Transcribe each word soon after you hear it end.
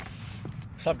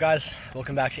What's up, guys?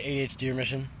 Welcome back to ADHD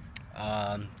Remission.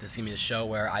 This is going to be a show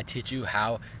where I teach you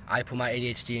how I put my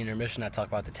ADHD in remission. I talk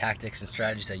about the tactics and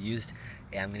strategies I used,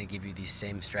 and I'm going to give you these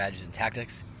same strategies and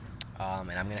tactics,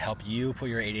 and I'm going to help you put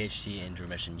your ADHD into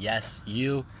remission. Yes,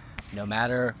 you, no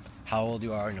matter how old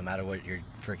you are, no matter what your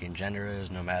freaking gender is,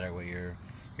 no matter what your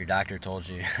doctor told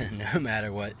you, no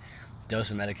matter what dose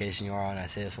of medication you are on. I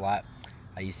say this a lot.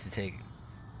 I used to take,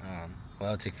 I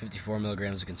would take 54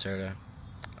 milligrams of Concerta.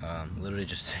 Literally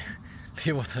just be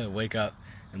able to wake up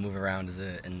and move around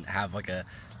and have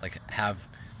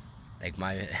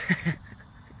my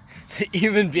to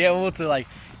even be able to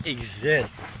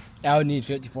exist. I would need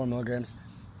 54 milligrams.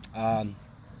 And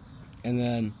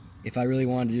then if I really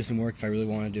wanted to do some work, if I really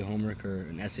wanted to do homework or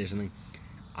an essay or something,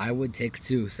 I would take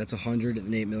 2. So that's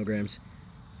 108 milligrams.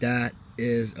 That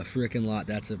is a freaking lot.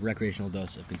 That's a recreational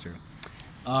dose of Concerta.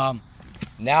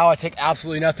 Now I take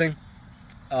absolutely nothing.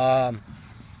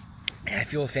 And I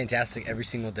feel fantastic every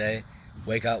single day.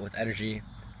 Wake up with energy.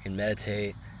 I can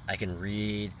meditate. I can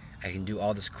read. I can do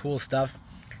all this cool stuff.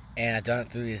 And I've done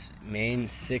it through these main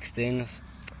 6 things.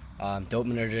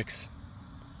 Dopaminergics.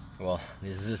 Well,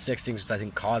 this is the 6 things which I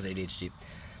think cause ADHD.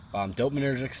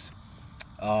 Dopaminergics,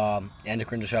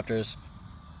 endocrine disruptors,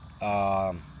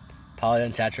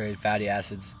 polyunsaturated fatty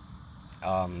acids,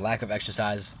 lack of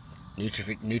exercise,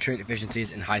 nutrient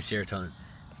deficiencies, and high serotonin.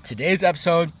 Today's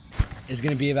episode is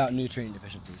going to be about nutrient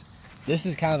deficiencies. This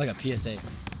is kind of like a PSA.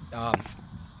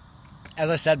 As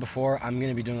I said before, I'm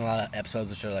going to be doing a lot of episodes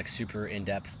which are super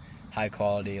in-depth, high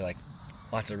quality,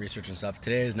 lots of research and stuff.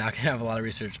 Today is not going to have a lot of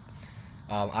research.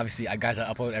 Obviously, guys, I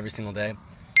upload every single day.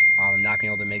 I'm not going to be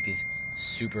able to make these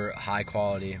super high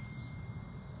quality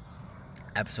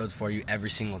episodes for you every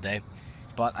single day,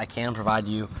 but I can provide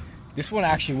you. This one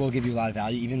actually will give you a lot of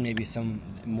value, even maybe some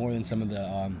more than some of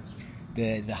the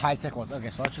high-tech ones. Okay,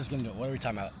 so let's just get into it. What are we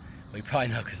talking about? Well, you probably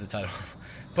know because of the title.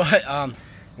 But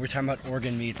we're talking about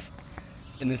organ meats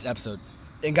in this episode.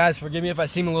 And guys, forgive me if I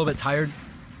seem a little bit tired.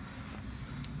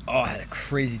 Oh, I had a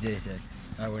crazy day today.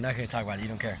 All right, we're not going to talk about it. You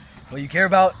don't care. What you care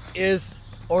about is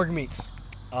organ meats.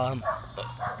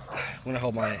 When I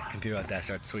hold my computer like that, I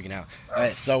start tweaking out. All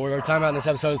right, so what we're talking about in this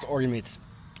episode is organ meats.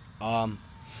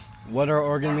 What are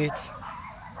organ meats?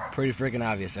 Pretty freaking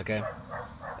obvious, okay?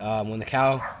 When the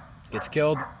cow gets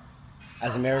killed,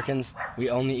 as Americans, we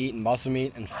only eat muscle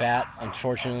meat and fat,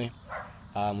 unfortunately.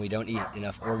 We don't eat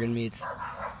enough organ meats,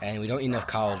 and we don't eat enough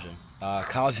collagen.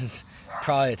 Collagen's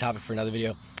probably a topic for another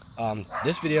video.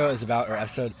 This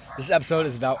episode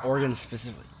is about organs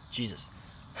specifically. Jesus.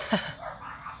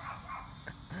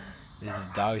 This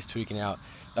dog's tweaking out.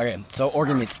 Okay, so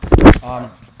organ meats.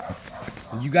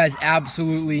 You guys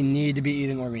absolutely need to be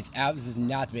eating organ meats. This is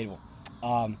not debatable.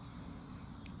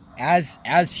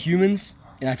 As humans,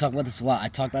 and I talk about this a lot, I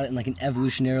talk about it in an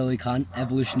evolutionary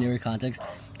context,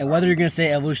 and whether you're going to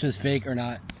say evolution is fake or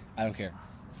not, I don't care.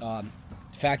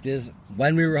 Fact is,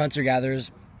 when we were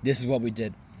hunter-gatherers, this is what we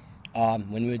did.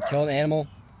 When we would kill an animal,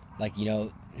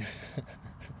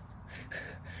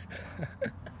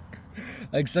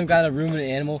 some kind of ruminant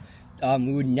animal,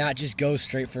 we would not just go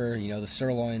straight for, the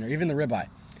sirloin or even the ribeye.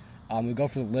 We'd go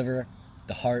for the liver,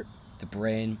 the heart, the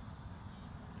brain,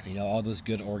 all those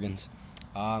good organs.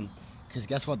 Because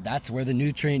guess what? That's where the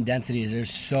nutrient density is.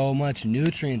 There's so much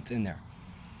nutrients in there.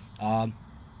 And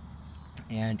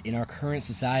in our current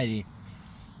society,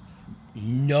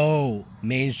 no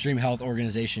mainstream health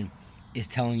organization is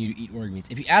telling you to eat organ meats.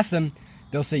 If you ask them,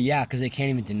 they'll say yeah, because they can't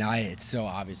even deny it. It's so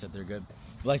obvious that they're good.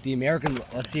 But let's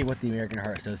see what the American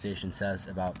Heart Association says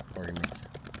about organ meats.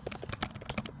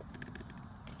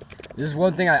 This is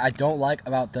one thing I don't like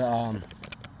about the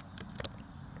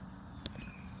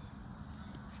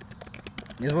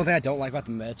There's one thing I don't like about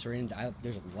the Mediterranean diet.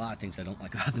 There's a lot of things I don't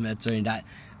like about the Mediterranean diet.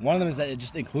 One of them is that it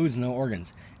just includes no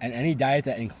organs. And any diet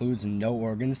that includes no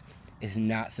organs is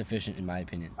not sufficient, in my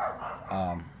opinion.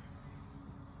 Oh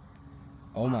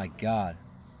my God.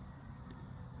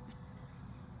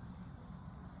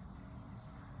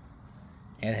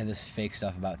 And they have this fake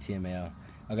stuff about TMAO.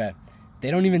 Okay.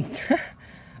 They don't even...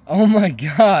 Oh my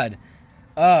God.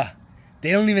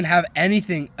 They don't even have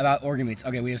anything about organ meats.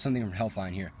 Okay, we have something from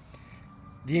Healthline here.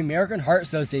 The American Heart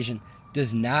Association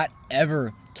does not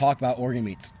ever talk about organ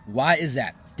meats. Why is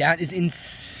that? That is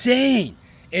insane.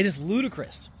 It is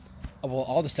ludicrous. Well,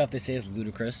 all the stuff they say is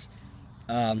ludicrous.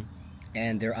 And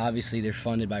they're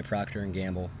funded by Procter &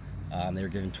 Gamble. They were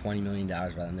given $20 million by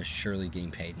them. They're surely getting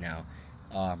paid now.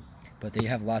 But they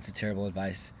have lots of terrible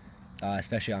advice,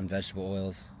 especially on vegetable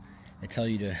oils. They tell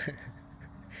you to,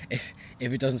 if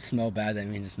it doesn't smell bad, that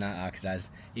means it's not oxidized,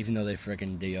 even though they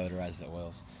freaking deodorize the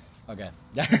oils. Okay,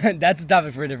 that's a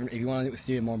topic for a different. If you want to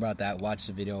see more about that, watch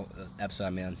the video episode I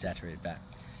made on saturated fat.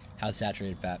 How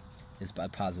saturated fat is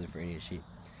positive for ADHD.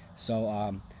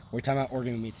 So we're talking about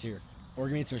organ meats here.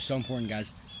 Organ meats are so important,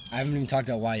 guys. I haven't even talked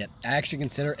about why yet. I actually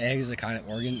consider eggs a kind of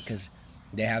organ because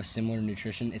they have similar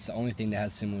nutrition. It's the only thing that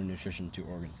has similar nutrition to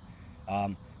organs.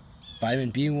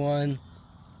 Vitamin B1,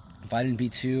 vitamin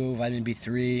B2, vitamin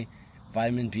B3,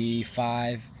 vitamin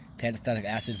B5, pantothenic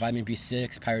acid, vitamin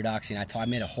B6, pyridoxine. I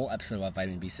made a whole episode about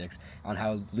vitamin B6 on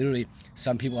how literally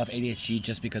some people have ADHD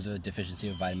just because of a deficiency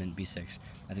of vitamin B6.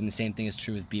 I think the same thing is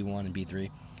true with B1 and B3.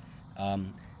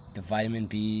 The vitamin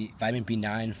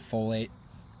B9, folate,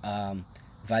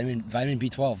 vitamin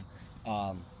B12,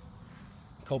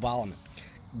 cobalamin.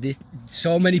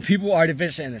 So many people are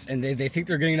deficient in this, and they think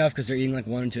they're getting enough because they're eating like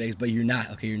 1 or 2 eggs, but you're not.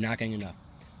 Okay, you're not getting enough.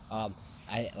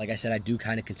 Like I said, I do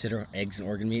kind of consider eggs an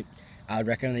organ meat. I would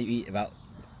recommend that you eat about,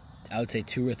 I would say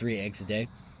 2 or 3 eggs a day.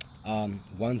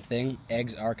 One thing,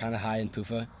 eggs are kind of high in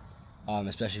PUFA,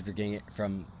 especially if you're getting it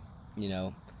from,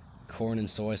 corn and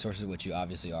soy sources, which you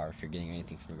obviously are if you're getting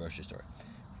anything from a grocery store,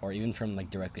 or even from like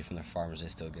directly from the farmers. They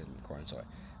still get corn and soy,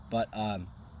 but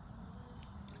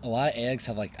a lot of eggs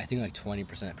have I think 20%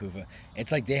 PUFA.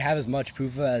 It's like they have as much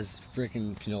PUFA as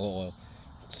freaking canola oil.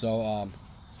 So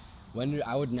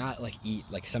I would not eat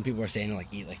some people are saying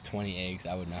eat 20 eggs.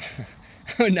 I would not.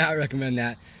 I would not recommend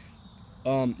that.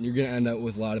 You're gonna end up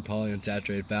with a lot of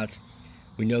polyunsaturated fats.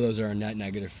 We know those are a net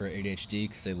negative for ADHD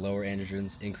because they lower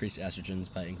androgens, increase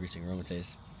estrogens by increasing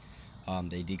aromatase.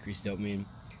 They decrease dopamine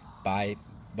by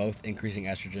both increasing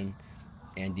estrogen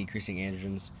and decreasing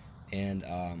androgens, and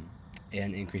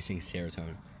increasing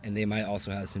serotonin. And they might also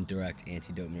have some direct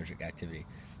anti-dopaminergic activity.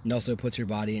 It also puts your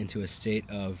body into a state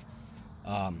of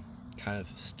kind of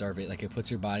starvation. It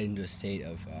puts your body into a state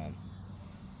of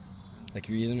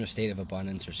you're either in a state of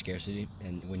abundance or scarcity.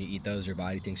 And when you eat those, your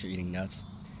body thinks you're eating nuts.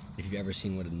 If you've ever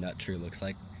seen what a nut tree looks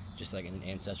like, just like in an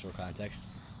ancestral context,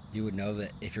 you would know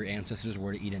that if your ancestors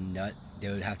were to eat a nut, they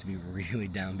would have to be really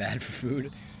down bad for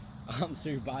food. So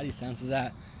your body senses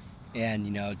that,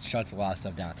 and it shuts a lot of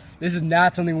stuff down. This is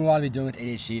not something we want to be doing with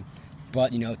ADHD,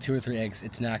 but 2 or 3 eggs,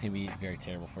 it's not going to be very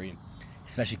terrible for you,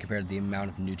 especially compared to the amount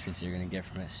of nutrients that you're going to get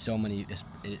from it. So many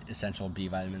essential B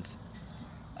vitamins,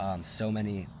 so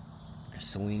many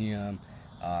selenium,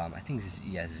 I think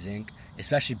zinc,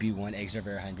 especially B1. Eggs are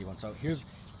very high in B1. So here's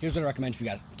what I recommend for you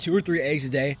guys: 2 or 3 eggs a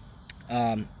day.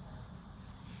 I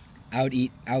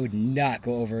would not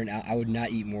go over I would not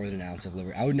eat more than an ounce of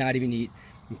liver. I would not even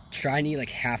try and eat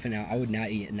half an ounce. I would not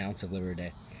eat an ounce of liver a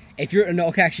day.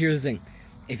 Actually, here's the thing.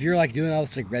 If you're doing all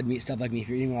this red meat stuff like me, if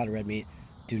you're eating a lot of red meat,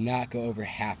 do not go over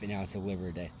half an ounce of liver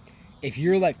a day. If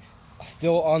you're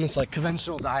still on this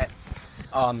conventional diet,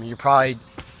 you're probably,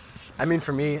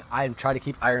 for me, I try to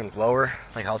keep iron lower.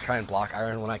 I'll try and block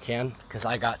iron when I can, because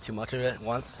I got too much of it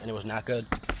once and it was not good.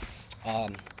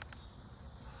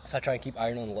 So I try and keep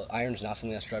iron on the low. Iron's not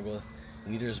something I struggle with.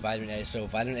 Neither is vitamin A. So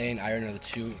vitamin A and iron are the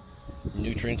 2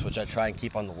 nutrients which I try and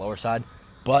keep on the lower side.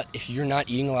 But if you're not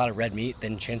eating a lot of red meat,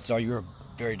 then chances are you're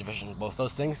very deficient in both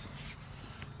those things.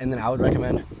 And then I would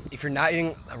recommend, if you're not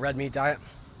eating a red meat diet,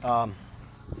 I'd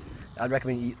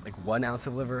recommend you eat 1 ounce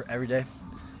of liver every day,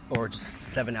 or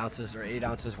just 7 ounces or 8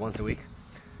 ounces once a week.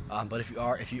 But if you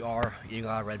are eating a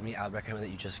lot of red meat, I would recommend that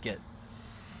you just get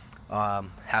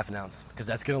half an ounce, because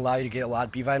that's going to allow you to get a lot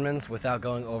of B vitamins without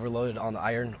going overloaded on the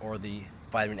iron or the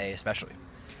vitamin A especially.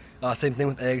 Same thing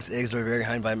with eggs. Eggs are very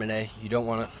high in vitamin A. You don't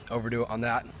want to overdo it on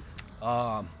that.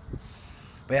 But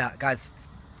yeah, guys,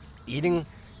 eating,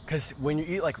 because when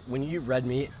you eat red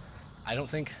meat, I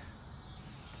think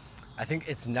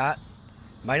it's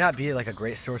might not be a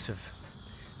great source of.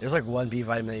 There's 1 B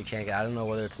vitamin that you can't get. I don't know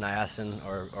whether it's niacin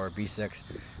or B6.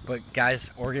 But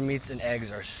guys, organ meats and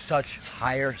eggs are such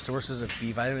higher sources of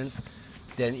B vitamins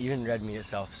than even red meat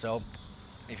itself. So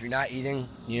if you're not eating,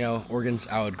 organs,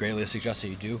 I would greatly suggest that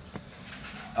you do.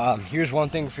 Here's one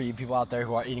thing for you people out there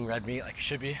who are eating red meat like you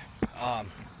should be.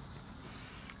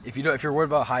 If you're worried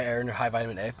about high iron or high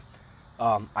vitamin A,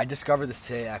 I discovered this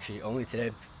today, actually, only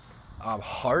today.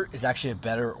 Heart is actually a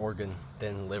better organ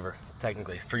than liver,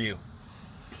 technically, for you.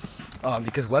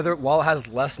 Because while it has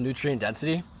less nutrient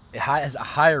density, it has a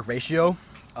higher ratio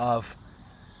of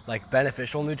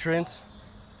beneficial nutrients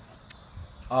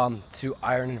to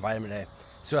iron and vitamin A.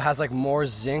 So it has more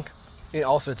zinc, and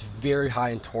also it's very high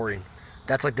in taurine.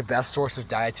 That's the best source of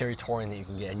dietary taurine that you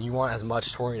can get, and you want as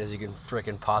much taurine as you can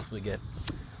frickin' possibly get.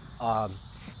 And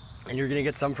you're gonna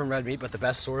get some from red meat, but the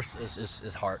best source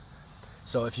is heart.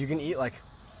 So if you can eat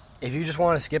if you just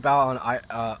want to skip out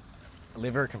on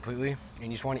liver completely, and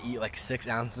you just want to eat 6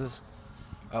 ounces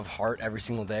of heart every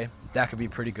single day, that could be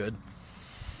pretty good.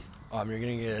 You're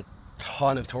going to get a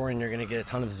ton of taurine, you're going to get a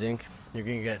ton of zinc, you're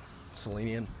going to get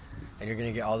selenium, and you're going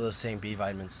to get all those same B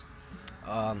vitamins.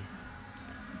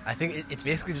 I think it's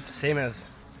basically just the same as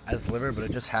liver, but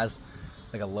it just has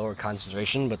like a lower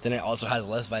concentration, but then it also has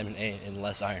less vitamin A and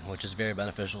less iron, which is very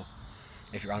beneficial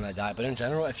if you're on that diet. But in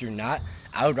general, if you're not,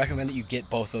 I would recommend that you get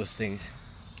both those things,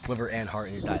 liver and heart,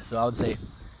 in your diet. So I would say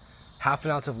half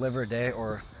an ounce of liver a day,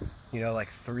 or like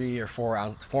 3 or 4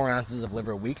 ounces of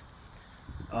liver a week,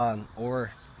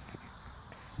 or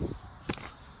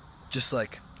just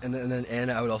like,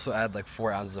 and I would also add like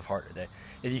 4 ounces of heart a day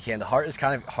if you can. The heart is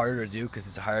kind of harder to do because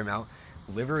it's a higher amount.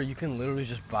 Liver, you can literally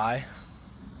just buy,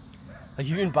 like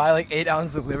you can buy like 8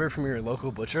 ounces of liver from your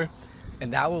local butcher,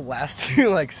 and that will last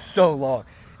you like so long.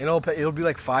 It'll be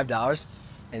like $5,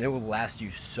 and it will last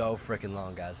you so freaking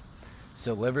long, guys.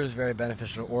 So liver is very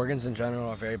beneficial. Organs in general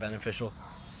are very beneficial,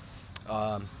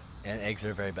 and eggs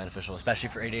are very beneficial, especially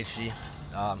for ADHD.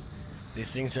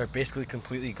 These things are basically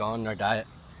completely gone in our diet.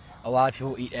 A lot of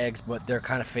people eat eggs, but they're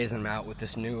kind of phasing them out with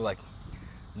this new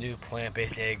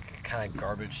plant-based egg kind of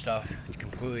garbage stuff. You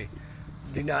completely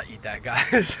do not eat that,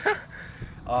 guys.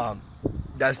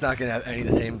 That's not going to have any of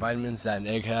the same vitamins that an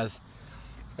egg has.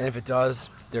 And if it does,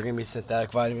 they're going to be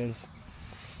synthetic vitamins.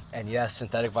 And yes,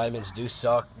 synthetic vitamins do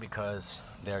suck because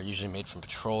they're usually made from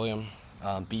petroleum.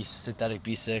 Synthetic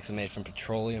B6 is made from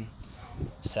petroleum.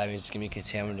 So that means it's going to be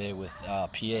contaminated with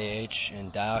PAH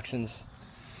and dioxins.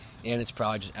 And it's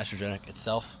probably just estrogenic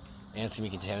itself. And it's going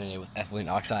to be contaminated with ethylene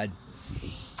oxide.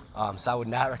 So I would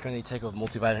not recommend you take a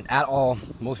multivitamin at all.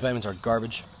 Multivitamins are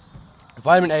garbage.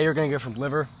 Vitamin A you're going to get from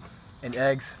liver and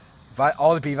eggs.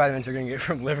 All the B vitamins you're going to get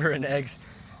from liver and eggs.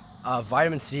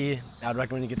 Vitamin C, I would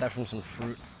recommend you get that from some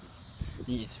fruit.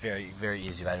 It's very, very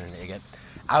easy vitamin A to get.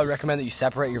 I would recommend that you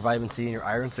separate your vitamin C and your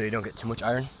iron so you don't get too much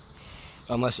iron.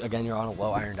 Unless, again, you're on a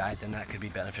low iron diet, then that could be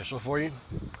beneficial for you.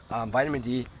 Vitamin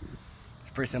D,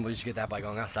 it's pretty simple. You just get that by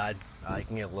going outside. You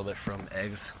can get a little bit from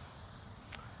eggs.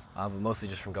 But mostly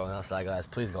just from going outside, guys.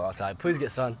 Please go outside. Please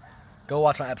get sun. Go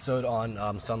watch my episode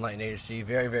on sunlight and ADHD.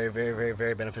 Very, very, very, very,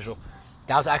 very beneficial.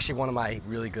 That was actually one of my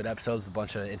really good episodes, a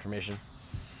bunch of information.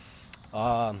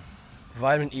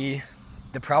 Vitamin E.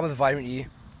 The problem with vitamin E.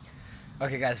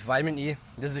 Okay, guys, vitamin E.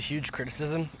 This is a huge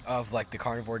criticism of like the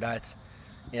carnivore diets.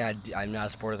 Yeah, I'm not a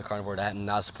supporter of the carnivore diet. I'm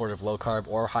not a supporter of low carb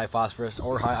or high phosphorus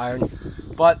or high iron.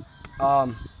 But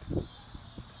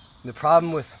the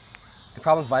problem with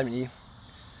vitamin E.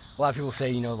 A lot of people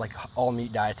say, like all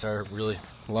meat diets are really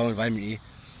low in vitamin E,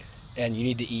 and you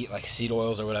need to eat like seed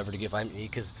oils or whatever to get vitamin E,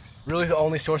 because really the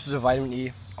only sources of vitamin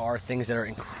E are things that are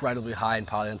incredibly high in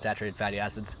polyunsaturated fatty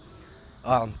acids.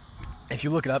 If you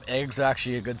look it up, eggs are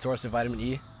actually a good source of vitamin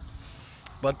E,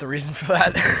 but the reason for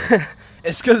that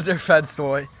is because they're fed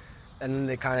soy, and then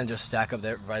they kind of just stack up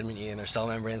their vitamin E in their cell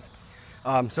membranes.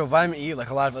 So vitamin E, like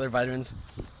a lot of other vitamins,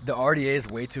 the RDA is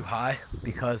way too high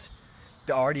because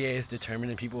the RDA is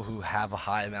determined in people who have a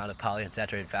high amount of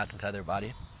polyunsaturated fats inside their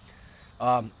body.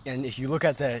 And if you look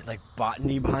at the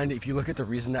botany behind it, if you look at the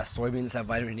reason that soybeans have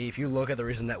vitamin E, if you look at the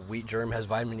reason that wheat germ has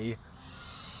vitamin E,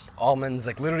 almonds,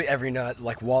 like literally every nut,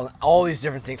 like walnut, all these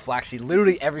different things, flaxseed,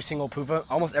 literally every single PUFA,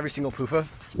 almost every single PUFA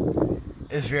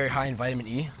is very high in vitamin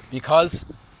E, because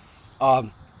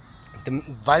the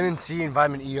vitamin C and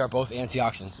vitamin E are both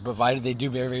antioxidants, but they do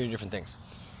very, very different things.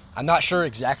 I'm not sure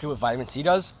exactly what vitamin C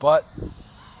does, but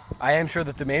I am sure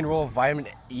that the main role of vitamin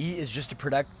E is just to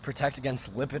protect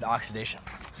against lipid oxidation.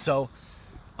 So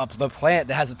the plant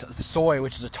that has soy,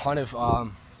 which is a ton of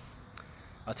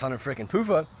freaking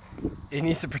PUFA, it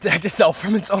needs to protect itself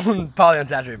from its own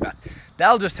polyunsaturated fats.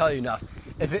 That'll just tell you enough.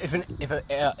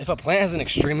 If a plant has an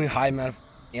extremely high amount of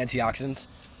antioxidants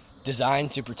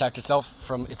designed to protect itself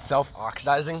from itself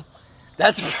oxidizing,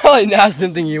 that's probably not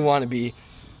something you want to be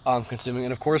consuming.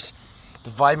 And of course, the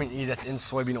vitamin E that's in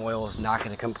soybean oil is not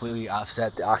going to completely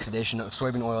offset the oxidation of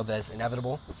soybean oil that is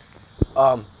inevitable.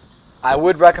 I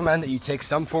would recommend that you take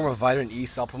some form of vitamin E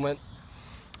supplement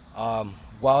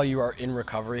while you are in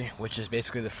recovery, which is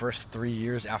basically the first 3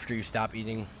 years after you stop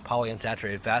eating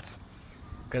polyunsaturated fats,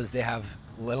 because they have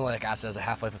linoleic acid has a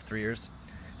half-life of 3 years.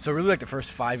 So really like the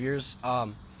first 5 years,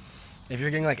 if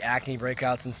you're getting like acne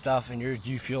breakouts and stuff and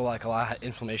you feel like a lot of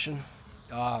inflammation,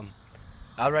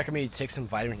 I would recommend you take some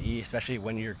vitamin E, especially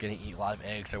when you're going to eat a lot of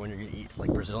eggs or when you're going to eat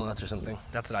like Brazil nuts or something.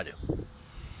 That's what I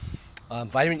do.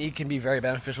 Vitamin E can be very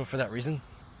beneficial for that reason.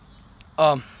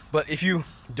 But if you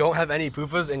don't have any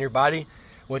PUFAs in your body,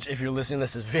 which if you're listening to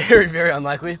this is very, very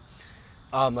unlikely,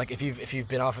 like if you've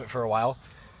been off it for a while,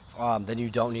 then you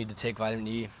don't need to take vitamin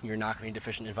E. You're not going to be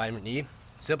deficient in vitamin E,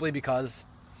 simply because,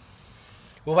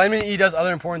 well, vitamin E does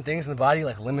other important things in the body,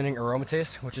 like limiting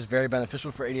aromatase, which is very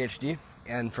beneficial for ADHD.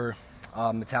 and for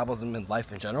metabolism and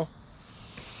life in general.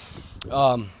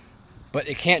 But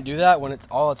it can't do that when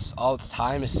all its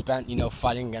time is spent,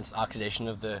 fighting against oxidation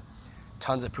of the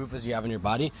tons of PUFAs you have in your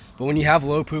body. But when you have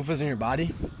low PUFAs in your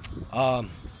body,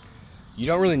 you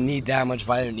don't really need that much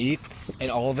vitamin E, and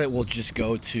all of it will just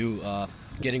go to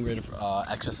getting rid of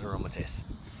excess aromatase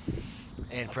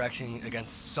and protecting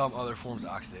against some other forms of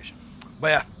oxidation. But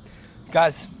yeah,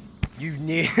 guys, you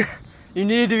need you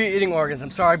need to be eating organs.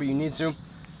 I'm sorry, but you need to.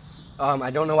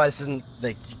 I don't know why this isn't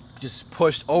just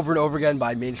pushed over and over again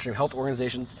by mainstream health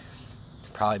organizations.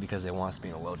 Probably because they want us to be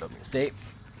in a low dopamine state.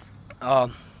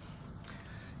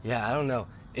 Yeah, I don't know.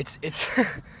 It's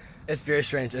it's very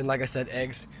strange. And like I said,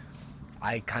 eggs,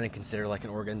 I kind of consider like an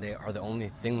organ. They are the only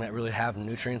thing that really have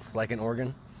nutrients like an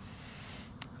organ.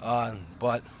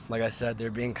 But like I said, they're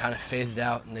being kind of phased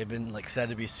out, and they've been said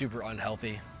to be super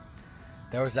unhealthy.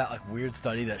 There was that weird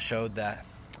study that showed that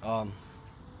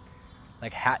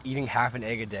eating half an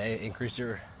egg a day increased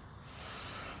your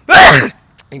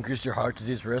heart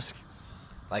disease risk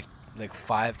like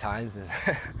 5 times.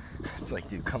 It's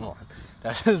dude, come on.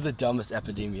 That is the dumbest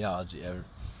epidemiology ever.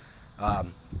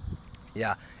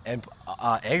 Yeah, and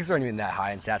eggs aren't even that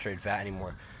high in saturated fat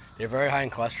anymore. They're very high in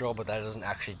cholesterol, but that doesn't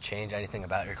actually change anything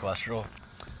about your cholesterol.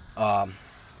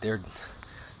 They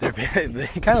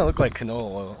kind of look like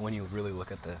canola oil when you really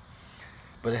look at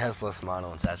but it has less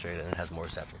monounsaturated and it has more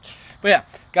saturated. But yeah,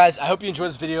 guys, I hope you enjoyed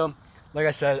this video. Like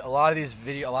I said, a lot of these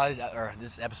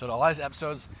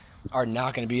episodes are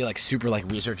not going to be super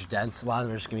research dense. A lot of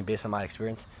them are just going to be based on my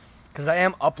experience, because I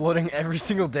am uploading every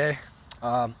single day.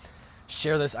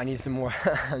 Share this. I need some more.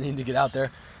 I need to get out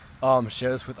there.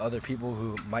 Share this with other people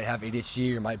who might have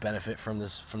ADHD or might benefit from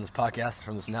this podcast,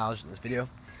 from this knowledge in this video.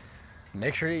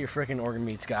 Make sure to eat your freaking organ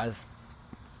meats, guys.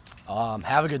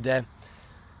 Have a good day.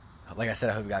 Like I said,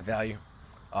 I hope you got value.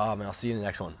 And I'll see you in the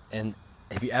next one. And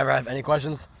if you ever have any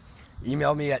questions,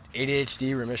 email me at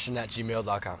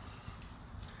adhdremission@gmail.com.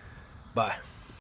 Bye.